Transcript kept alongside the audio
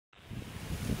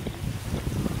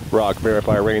Rock,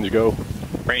 verify range, go.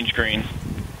 Range green.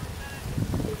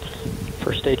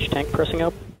 First stage tank pressing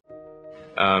up.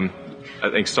 I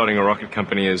think starting a rocket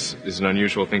company is an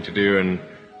unusual thing to do and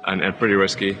pretty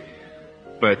risky.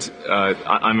 But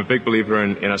I'm a big believer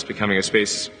in us becoming a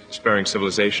space-sparing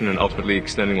civilization and ultimately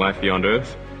extending life beyond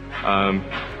Earth.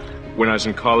 When I was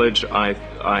in college, I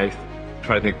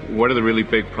tried to think, what are the really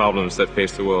big problems that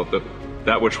face the world,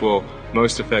 that which will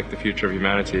most affect the future of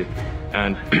humanity?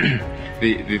 And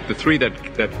the three that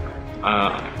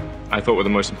I thought were the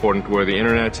most important were the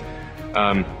internet,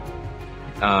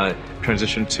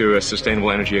 transition to a sustainable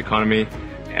energy economy,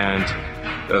 and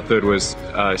the third was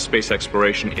space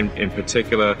exploration, in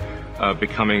particular,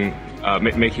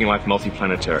 making life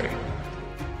multiplanetary.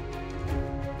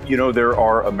 You know, there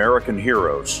are American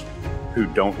heroes who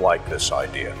don't like this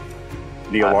idea.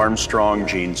 Neil Armstrong,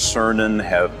 Gene Cernan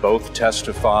have both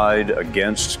testified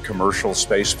against commercial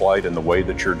spaceflight in the way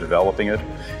that you're developing it,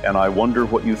 and I wonder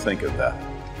what you think of that.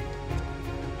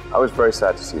 I was very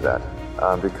sad to see that,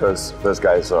 because those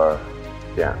guys are,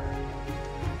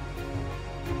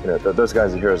 those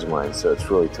guys are heroes of mine, so it's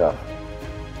really tough.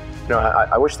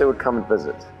 I wish they would come and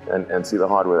visit and see the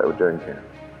hardware that we're doing here.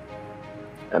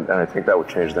 And I think that would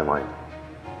change their mind.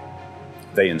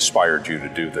 They inspired you to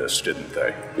do this, didn't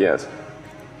they? Yes.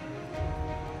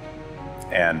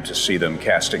 And to see them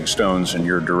casting stones in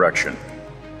your direction.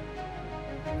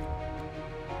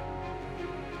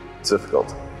 It's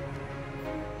difficult.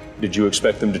 Did you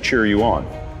expect them to cheer you on?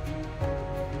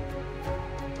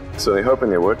 Certainly hoping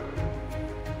they would.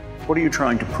 What are you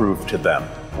trying to prove to them?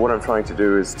 What I'm trying to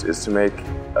do is to make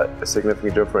a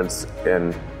significant difference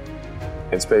in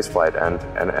spaceflight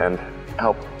and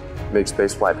help make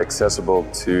spaceflight accessible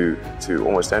to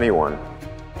almost anyone.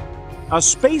 A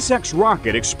SpaceX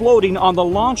rocket exploding on the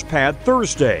launch pad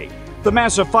Thursday. The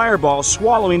massive fireball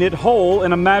swallowing it whole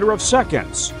in a matter of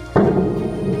seconds.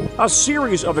 A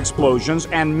series of explosions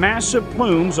and massive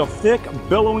plumes of thick,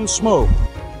 billowing smoke.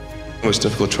 The most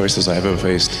difficult choices I've ever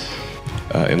faced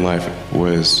in life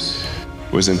was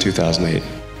in 2008.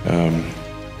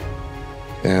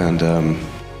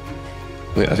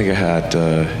 I think I had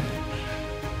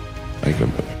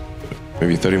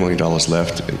maybe $30 million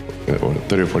left, or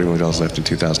 $30 or $40 million left in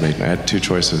 2008, and I had two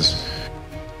choices.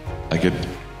 I could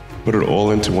put it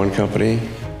all into one company,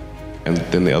 and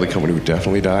then the other company would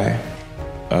definitely die,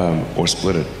 or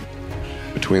split it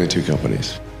between the two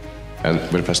companies.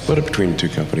 But if I split it between the two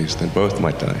companies, then both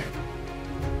might die.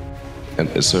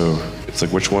 And so it's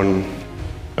like, which one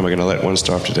am I going to let one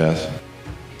starve to death?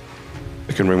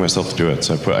 I couldn't bring myself to do it,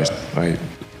 so I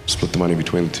split the money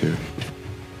between the two.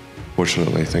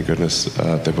 Fortunately, thank goodness,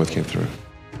 they both came through.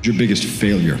 Your biggest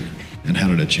failure, and how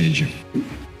did it change you?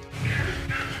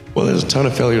 Well, there's a ton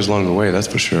of failures along the way, that's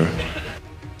for sure.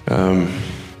 As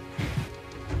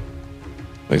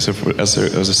I said,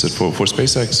 for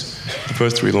SpaceX, the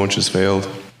first 3 launches failed,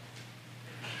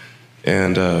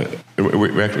 and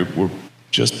we actually were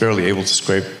just barely able to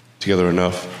scrape together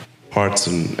enough parts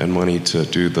and money to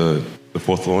do the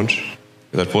 4th launch.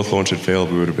 If that 4th launch had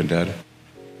failed, we would have been dead.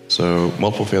 So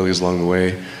multiple failures along the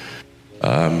way.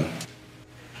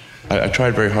 I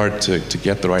tried very hard to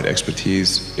get the right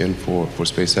expertise in for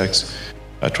SpaceX.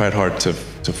 I tried hard to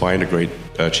find a great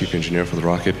chief engineer for the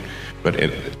rocket, but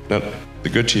the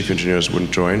good chief engineers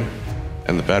wouldn't join,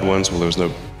 and the bad ones, well, there was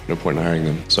no point in hiring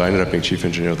them. So I ended up being chief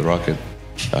engineer of the rocket.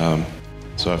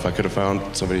 So if I could have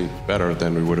found somebody better,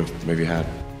 then we would have maybe had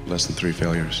less than 3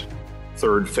 failures.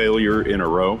 3rd failure in a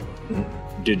row.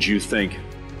 Did you think,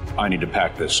 I need to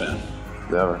pack this in?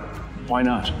 Never. Why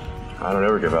not? I don't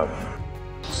ever give up.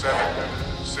 7,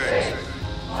 6,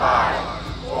 5,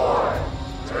 4,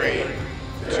 3,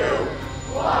 2,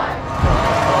 1.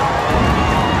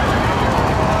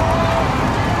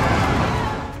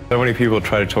 So many people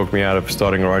tried to talk me out of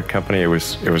starting a rocket company. It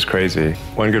was crazy.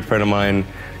 One good friend of mine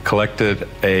collected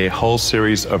a whole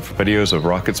series of videos of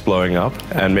rockets blowing up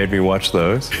and made me watch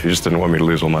those. He just didn't want me to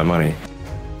lose all my money.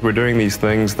 We're doing these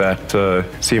things that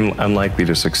seem unlikely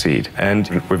to succeed, and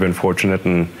we've been fortunate,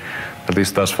 and at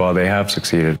least thus far they have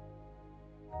succeeded.